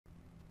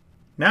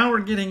Now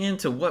we're getting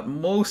into what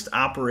most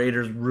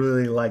operators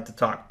really like to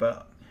talk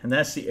about, and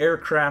that's the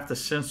aircraft, the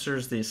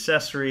sensors, the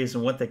accessories,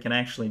 and what they can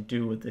actually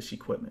do with this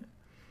equipment.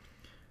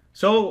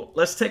 So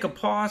let's take a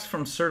pause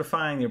from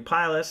certifying your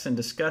pilots and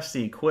discuss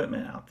the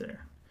equipment out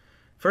there.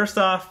 First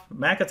off,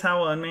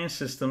 Macatawa Unmanned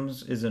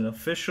Systems is an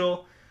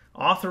official,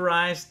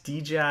 authorized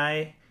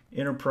DJI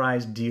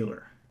Enterprise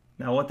Dealer.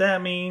 Now what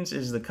that means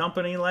is the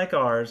company, like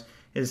ours,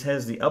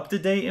 has the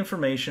up-to-date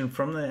information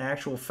from the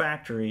actual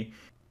factory,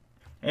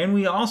 and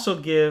we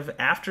also give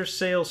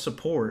after-sales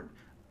support,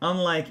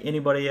 unlike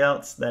anybody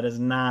else that is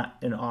not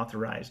an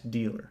authorized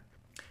dealer.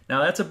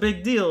 Now that's a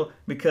big deal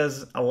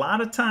because a lot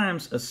of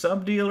times a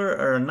sub-dealer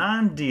or a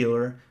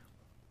non-dealer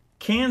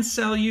can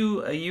sell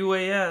you a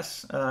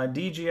UAS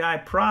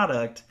DJI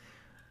product,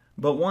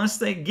 but once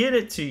they get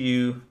it to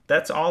you,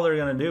 that's all they're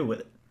going to do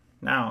with it.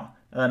 Now,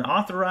 an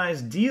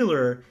authorized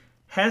dealer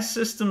has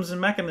systems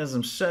and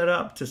mechanisms set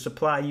up to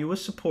supply you with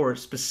support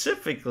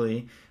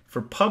specifically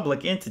for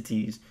public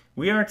entities.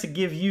 We are to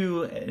give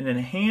you an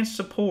enhanced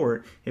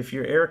support if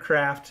your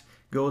aircraft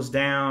goes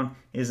down,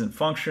 isn't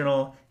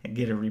functional, and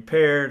get it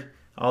repaired,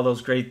 all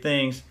those great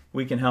things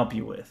we can help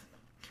you with.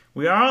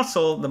 We are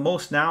also the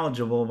most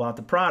knowledgeable about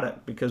the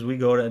product because we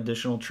go to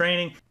additional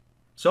training.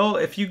 So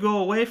if you go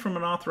away from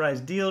an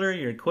authorized dealer,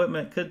 your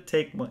equipment could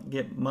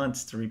get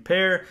months to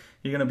repair.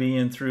 You're going to be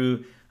in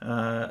through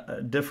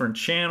a different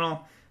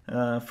channel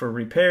for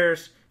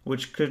repairs,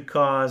 which could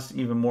cause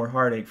even more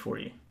heartache for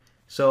you.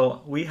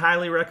 So we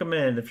highly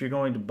recommend, if you're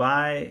going to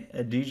buy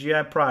a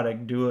DJI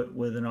product, do it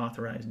with an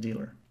authorized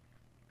dealer.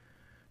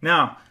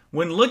 Now,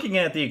 when looking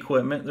at the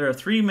equipment, there are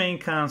three main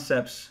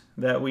concepts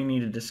that we need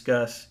to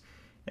discuss,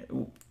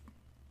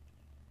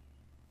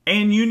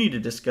 and you need to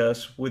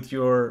discuss with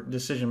your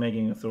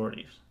decision-making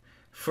authorities.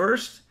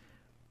 First,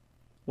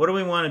 what do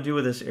we want to do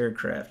with this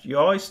aircraft? You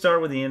always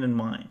start with the end in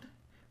mind.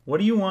 What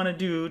do you want to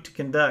do to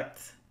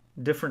conduct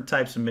different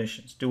types of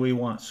missions? Do we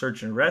want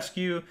search and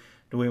rescue?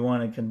 Do we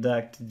want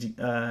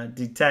to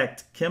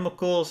detect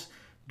chemicals?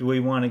 Do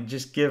we want to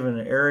just give an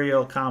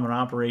aerial common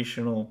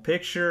operational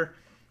picture?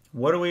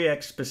 What do we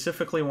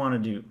specifically want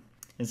to do?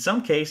 In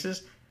some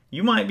cases,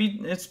 you might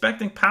be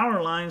inspecting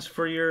power lines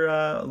for your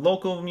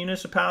local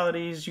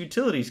municipality's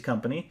utilities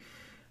company,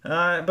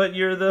 but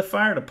you're the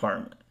fire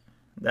department.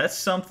 That's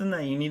something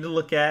that you need to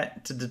look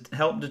at to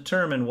help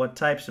determine what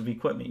types of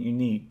equipment you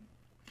need.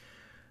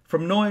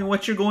 From knowing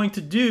what you're going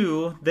to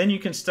do, then you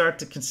can start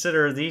to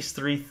consider these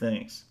three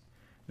things: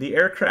 the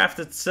aircraft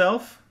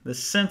itself, the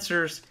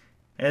sensors,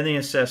 and the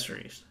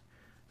accessories.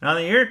 Now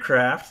the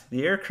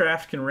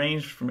aircraft can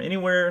range from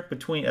anywhere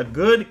between a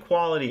good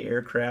quality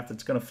aircraft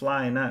that's going to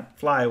fly and not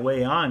fly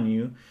away on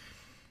you,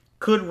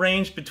 could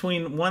range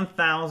between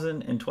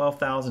 $1,000 and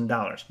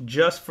 $12,000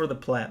 just for the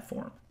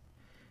platform.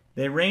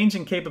 They range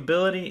in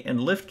capability and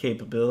lift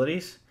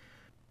capabilities.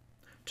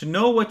 To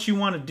know what you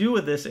want to do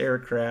with this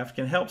aircraft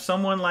can help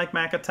someone like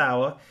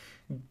Macatawa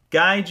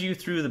guide you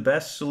through the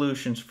best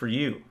solutions for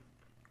you.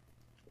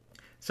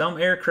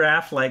 Some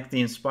aircraft, like the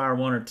Inspire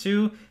 1 or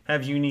 2,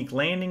 have unique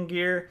landing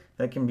gear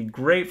that can be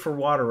great for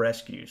water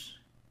rescues,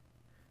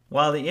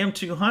 while the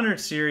M200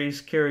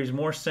 series carries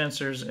more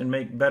sensors and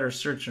make better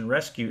search and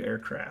rescue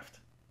aircraft.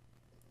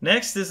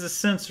 Next is the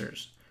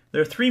sensors.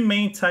 There are three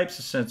main types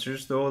of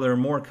sensors, though there are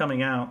more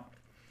coming out.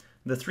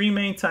 The three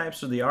main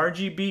types are the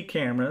RGB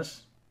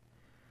cameras,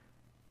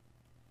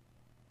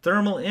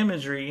 thermal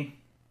imagery,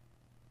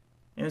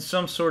 and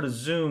some sort of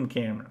zoom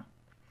camera.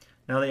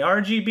 Now the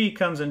RGB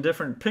comes in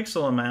different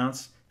pixel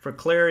amounts for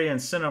clarity and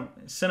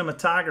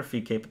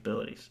cinematography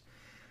capabilities.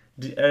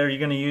 Are you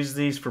going to use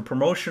these for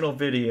promotional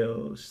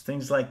videos,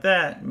 things like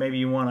that? Maybe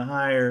you want to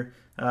hire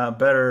a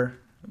better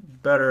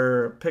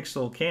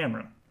pixel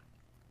camera.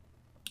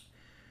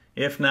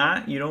 If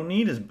not, you don't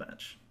need as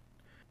much.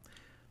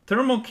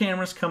 Thermal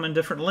cameras come in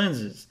different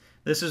lenses.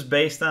 This is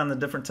based on the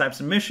different types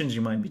of missions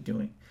you might be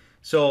doing.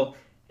 So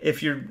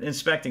if you're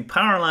inspecting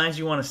power lines,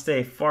 you want to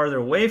stay farther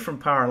away from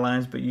power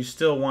lines, but you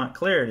still want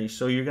clarity,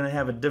 so you're going to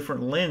have a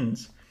different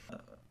lens.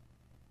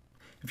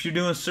 If you're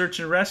doing search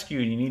and rescue,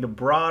 you need a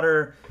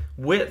broader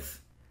width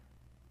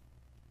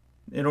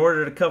in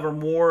order to cover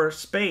more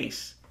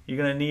space. You're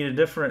going to need a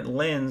different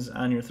lens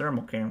on your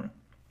thermal camera.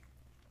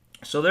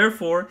 So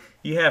therefore,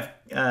 you have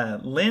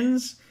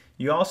lens.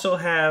 You also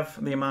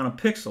have the amount of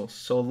pixels.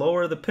 So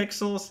lower the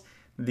pixels,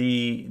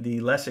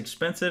 the less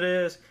expensive it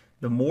is.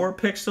 The more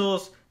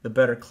pixels, the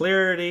better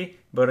clarity,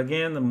 but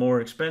again, the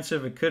more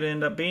expensive it could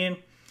end up being.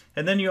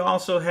 And then you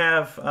also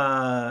have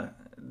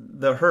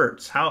the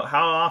hertz. How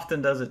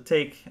often does it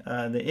take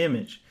the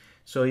image?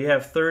 So you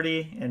have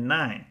 30 and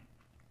 9.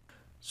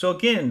 So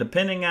again,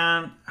 depending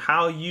on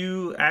how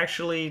you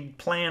actually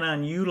plan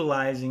on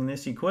utilizing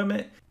this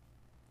equipment,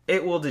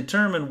 it will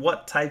determine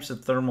what types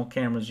of thermal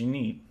cameras you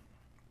need.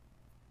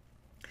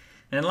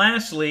 And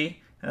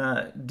lastly,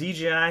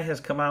 DJI has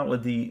come out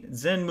with the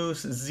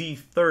ZenMoose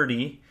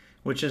Z30,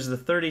 which is the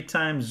 30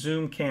 times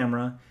zoom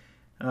camera.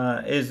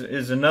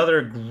 Is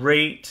another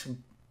great,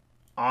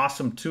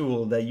 awesome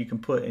tool that you can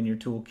put in your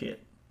toolkit.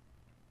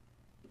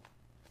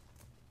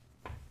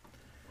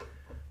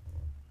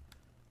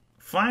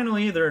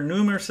 Finally, there are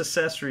numerous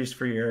accessories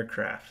for your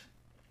aircraft.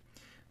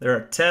 There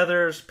are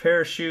tethers,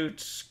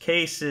 parachutes,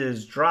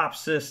 cases, drop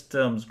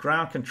systems,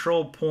 ground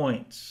control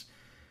points,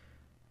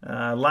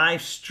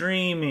 live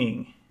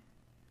streaming,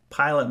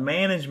 pilot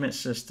management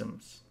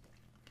systems.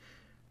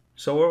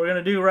 So what we're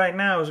going to do right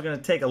now is we're going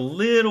to take a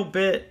little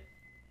bit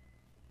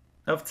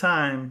of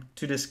time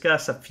to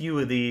discuss a few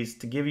of these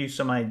to give you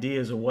some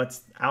ideas of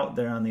what's out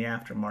there on the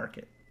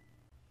aftermarket.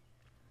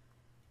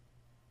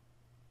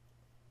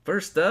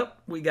 First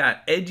up, we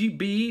got Edgy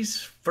Bee's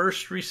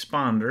First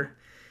Responder.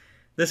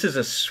 This is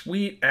a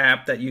sweet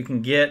app that you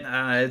can get.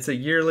 It's a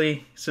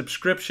yearly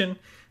subscription.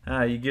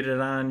 You get it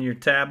on your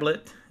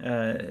tablet.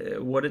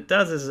 What it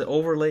does is it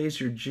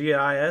overlays your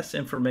GIS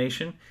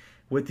information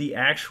with the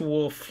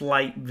actual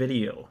flight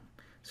video.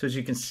 So as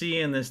you can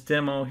see in this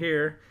demo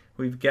here,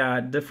 we've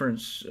got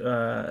different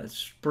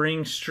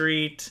Spring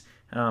Street,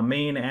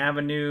 Main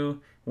Avenue,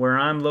 where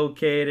I'm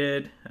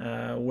located,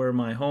 where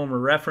my home or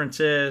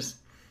reference is,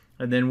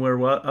 and then where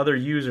other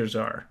users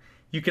are.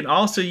 You can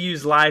also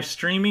use live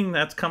streaming,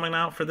 that's coming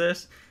out for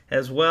this,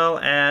 as well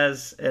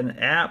as an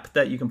app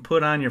that you can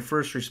put on your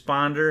first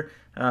responder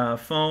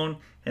phone,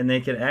 and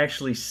they can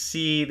actually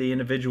see the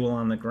individual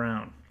on the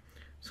ground.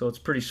 So it's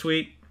pretty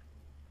sweet.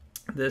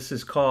 This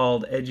is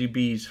called Edgy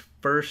Bee's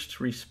First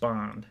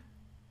Respond.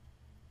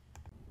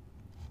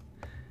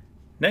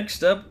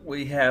 Next up,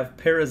 we have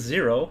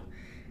ParaZero.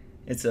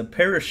 It's a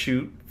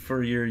parachute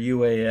for your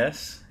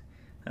UAS.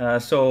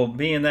 So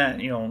being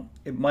that,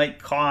 it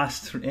might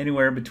cost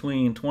anywhere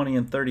between $20,000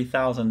 and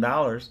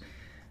 $30,000,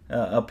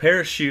 a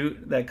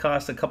parachute that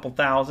costs a couple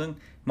thousand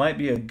might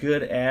be a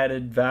good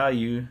added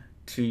value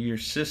to your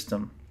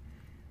system.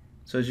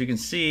 So as you can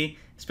see,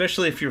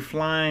 especially if you're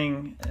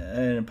flying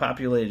in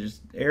populated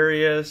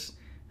areas,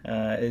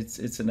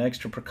 it's an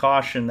extra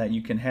precaution that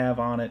you can have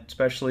on it,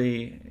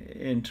 especially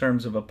in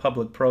terms of a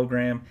public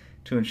program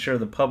to ensure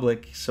the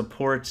public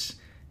supports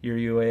your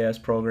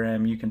UAS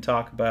program. You can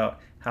talk about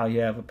how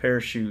you have a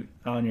parachute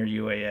on your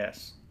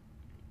UAS.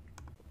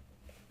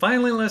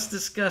 Finally, let's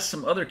discuss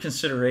some other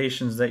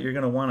considerations that you're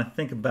going to want to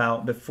think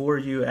about before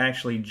you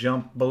actually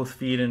jump both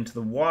feet into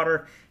the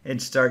water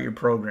and start your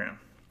program.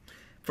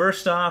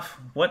 First off,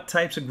 what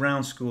types of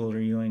ground school are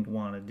you going to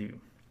want to do?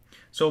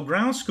 So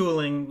ground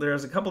schooling,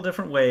 there's a couple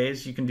different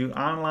ways. You can do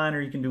online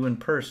or you can do in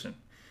person.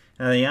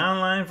 Now the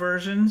online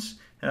versions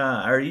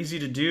are easy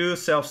to do,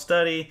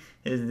 self-study.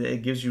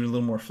 It gives you a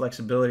little more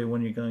flexibility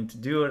when you're going to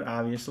do it,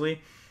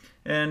 obviously.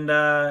 And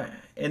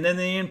then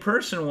the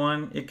in-person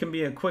one, it can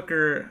be a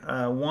quicker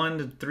 1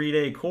 to 3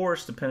 day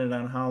course depending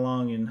on how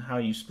long and how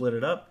you split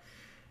it up.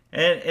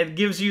 And it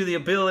gives you the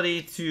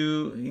ability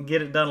to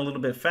get it done a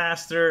little bit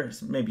faster,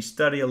 maybe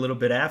study a little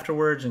bit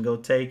afterwards and go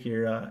take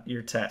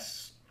your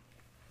tests.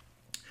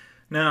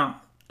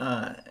 Now,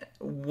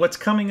 what's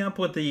coming up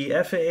with the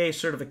FAA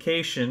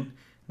certification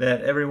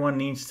that everyone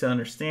needs to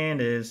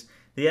understand is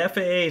the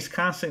FAA is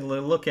constantly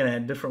looking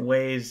at different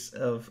ways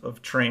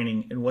of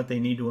training and what they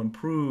need to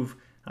improve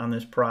on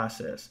this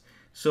process.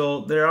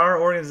 So there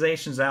are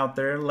organizations out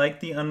there like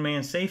the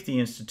Unmanned Safety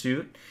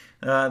Institute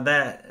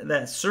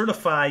that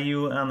certify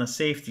you on the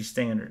safety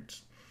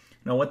standards.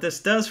 Now what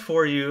this does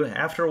for you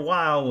after a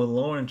while with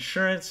low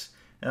insurance,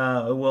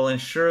 it will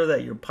ensure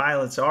that your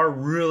pilots are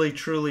really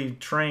truly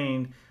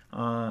trained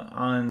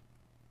on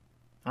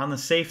the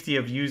safety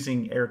of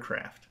using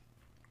aircraft.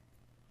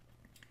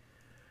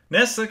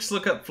 Next, let's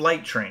look at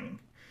flight training.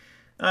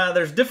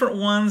 There's different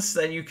ones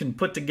that you can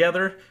put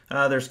together.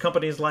 There's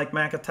companies like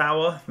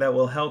Macatawa that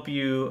will help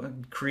you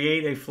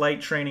create a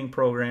flight training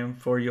program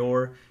for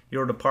your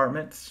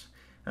departments.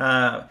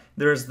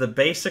 There's the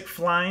basic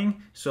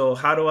flying. So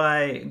how do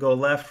I go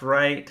left,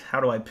 right?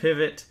 How do I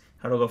pivot?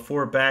 How do I go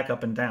forward, back,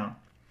 up, and down?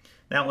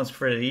 That one's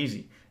pretty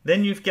easy.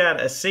 Then you've got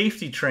a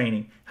safety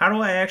training. How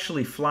do I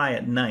actually fly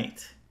at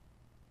night?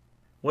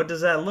 What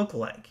does that look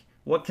like?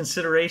 What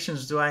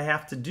considerations do I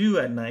have to do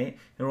at night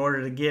in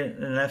order to get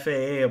an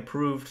FAA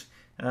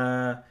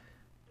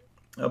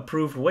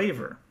approved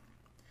waiver?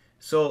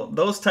 So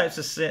those types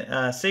of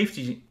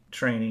safety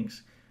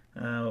trainings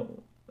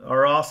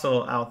are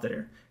also out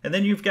there. And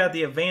then you've got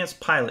the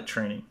advanced pilot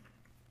training.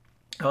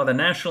 The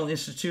National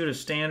Institute of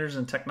Standards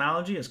and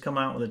Technology has come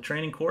out with a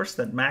training course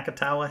that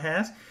Macatawa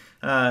has.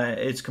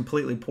 It's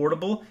completely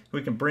portable.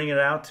 We can bring it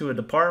out to a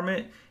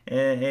department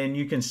and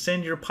you can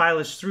send your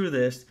pilots through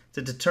this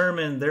to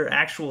determine their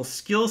actual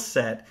skill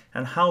set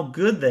and how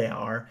good they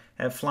are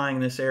at flying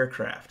this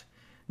aircraft.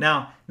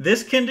 Now,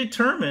 this can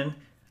determine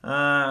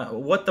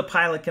what the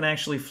pilot can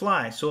actually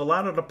fly. So a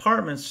lot of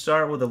departments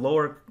start with a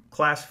lower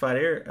classified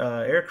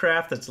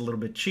aircraft that's a little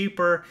bit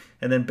cheaper,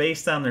 and then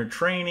based on their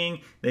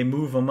training, they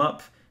move them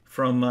up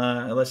from,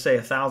 let's say,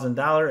 a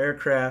 $1,000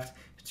 aircraft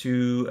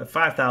to a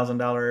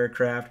 $5,000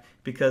 aircraft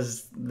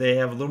because they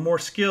have a little more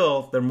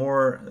skill, they're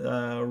more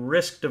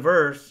risk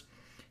diverse,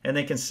 and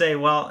they can say,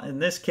 well, in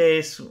this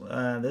case,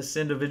 this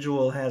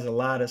individual has a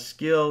lot of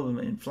skill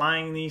in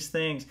flying these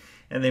things,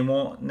 and they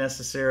won't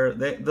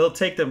necessarily, they'll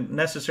take the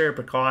necessary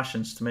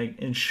precautions to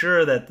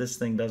ensure that this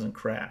thing doesn't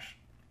crash.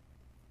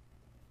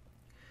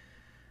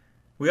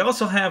 We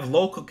also have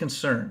local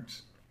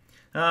concerns.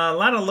 A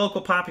lot of local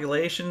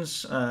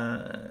populations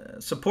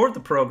support the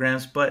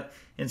programs, but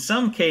in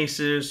some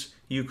cases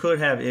you could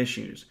have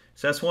issues.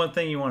 So that's one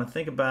thing you want to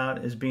think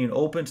about, is being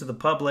open to the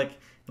public,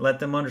 let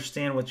them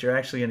understand what you're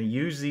actually going to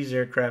use these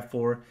aircraft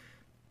for.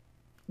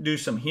 Do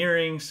some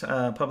hearings,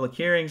 public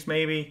hearings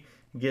maybe,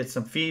 get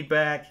some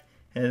feedback,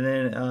 and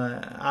then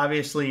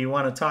obviously you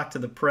want to talk to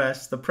the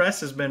press. The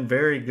press has been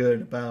very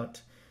good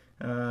about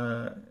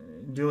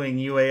doing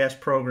UAS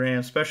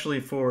programs, especially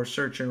for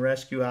search and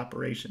rescue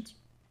operations.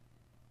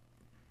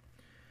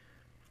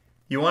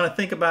 You want to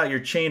think about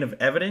your chain of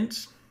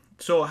evidence.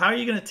 So how are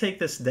you going to take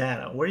this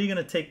data? Where are you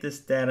going to take this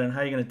data, and how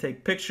are you going to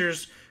take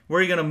pictures? Where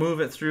are you going to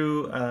move it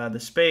through the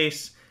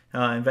space,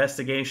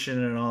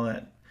 investigation, and all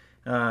that?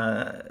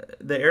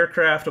 The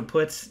aircraft will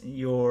put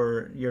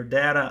your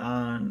data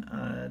on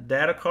a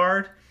data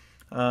card.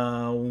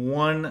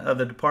 One of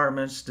the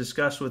departments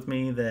discussed with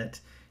me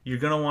that you're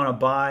going to want to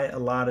buy a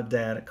lot of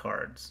data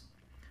cards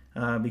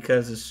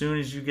because as soon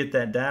as you get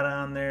that data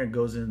on there, it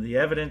goes into the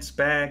evidence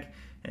bag,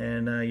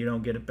 and you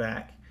don't get it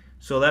back.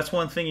 So that's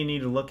one thing you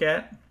need to look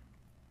at.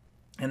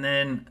 And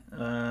then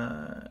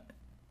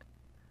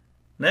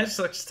next,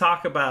 let's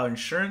talk about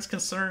insurance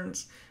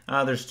concerns.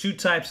 There's two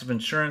types of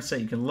insurance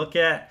that you can look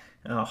at,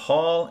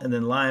 hull and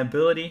then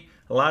liability.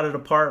 A lot of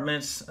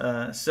departments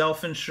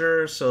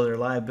self-insure, so their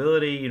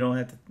liability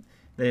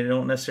they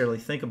don't necessarily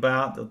think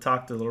about. They'll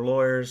talk to their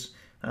lawyers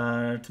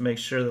to make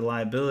sure the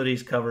liability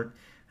is covered,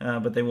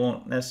 but they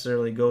won't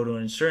necessarily go to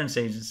an insurance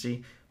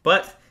agency.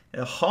 But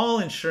hull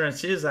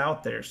insurance is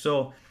out there.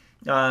 So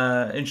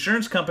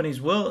insurance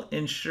companies will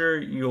insure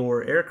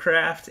your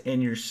aircraft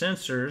and your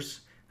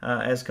sensors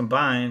as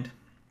combined,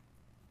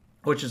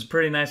 which is a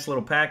pretty nice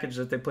little package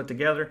that they put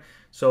together.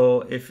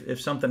 So if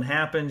something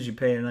happens, you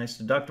pay a nice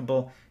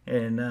deductible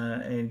and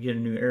get a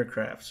new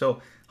aircraft.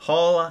 So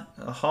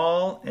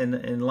hull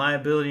and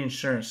liability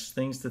insurance,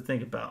 things to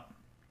think about.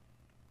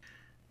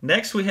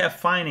 Next, we have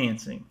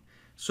financing.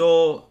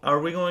 So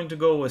are we going to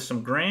go with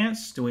some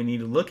grants? Do we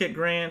need to look at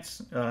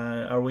grants?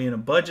 Are we in a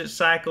budget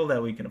cycle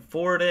that we can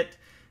afford it?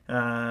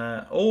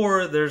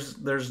 Or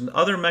there's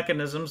other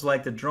mechanisms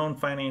like the Drone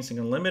Financing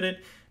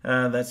Unlimited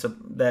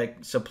that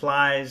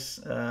supplies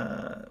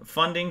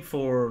funding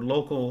for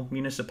local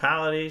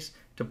municipalities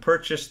to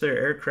purchase their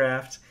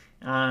aircraft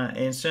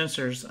and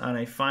sensors on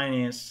a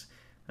finance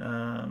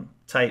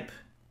type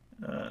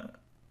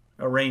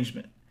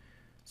arrangement.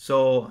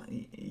 So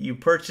you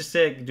purchase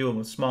it, you do it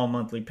with a small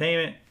monthly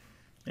payment,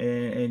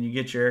 and you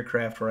get your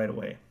aircraft right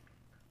away.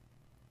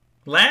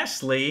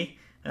 Lastly,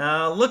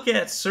 look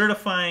at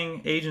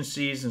certifying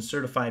agencies and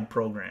certified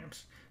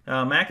programs.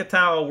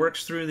 Macatawa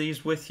works through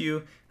these with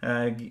you.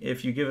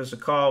 If you give us a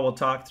call, we'll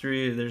talk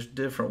through. There's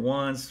different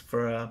ones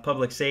for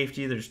public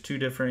safety. There's 2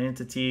 different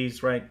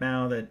entities right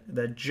now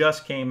that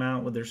just came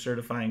out with their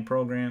certifying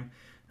program.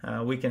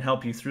 We can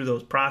help you through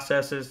those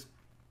processes.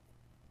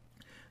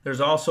 There's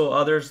also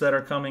others that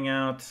are coming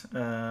out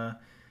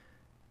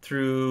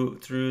through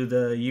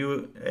the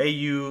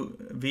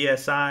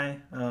AUVSI,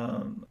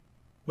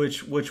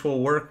 which will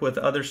work with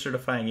other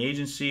certifying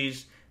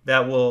agencies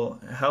that will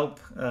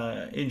help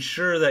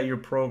ensure that your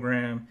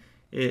program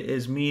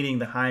is meeting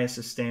the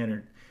highest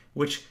standard,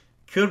 which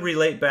could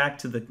relate back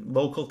to the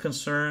local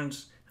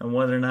concerns and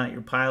whether or not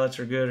your pilots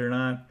are good or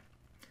not.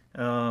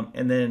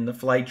 And then the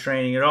flight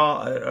training, it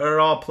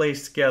all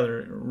plays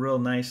together real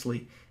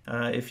nicely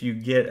if you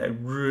get a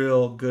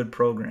real good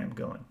program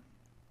going.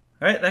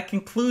 All right, that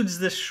concludes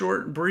this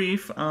short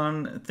brief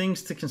on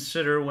things to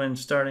consider when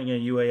starting a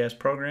UAS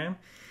program.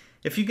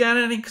 If you got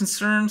any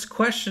concerns,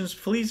 questions,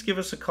 please give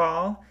us a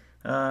call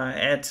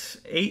at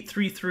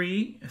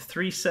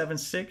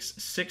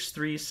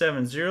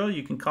 833-376-6370.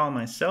 You can call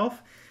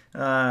myself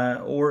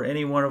or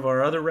any one of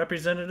our other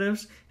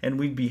representatives, and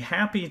we'd be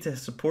happy to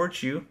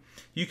support you.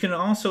 You can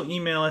also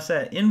email us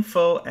at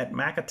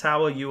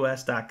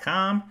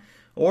info@macatawaus.com,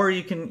 or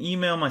you can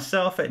email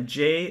myself at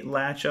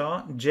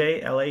jlatchaw,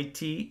 JLATCHAW,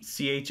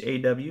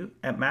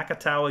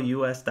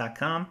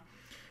 @macatawaus.com.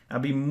 I'll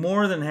be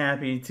more than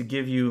happy to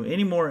give you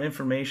any more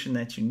information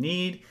that you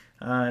need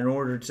in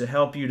order to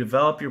help you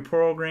develop your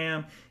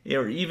program,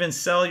 or even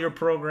sell your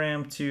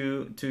program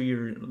to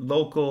your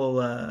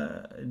local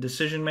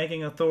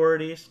decision-making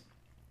authorities,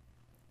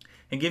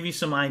 and give you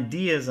some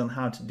ideas on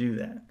how to do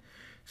that.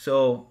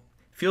 So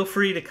feel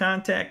free to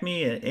contact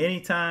me at any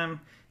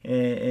time,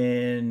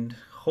 and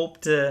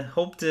hope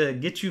to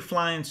get you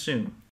flying soon.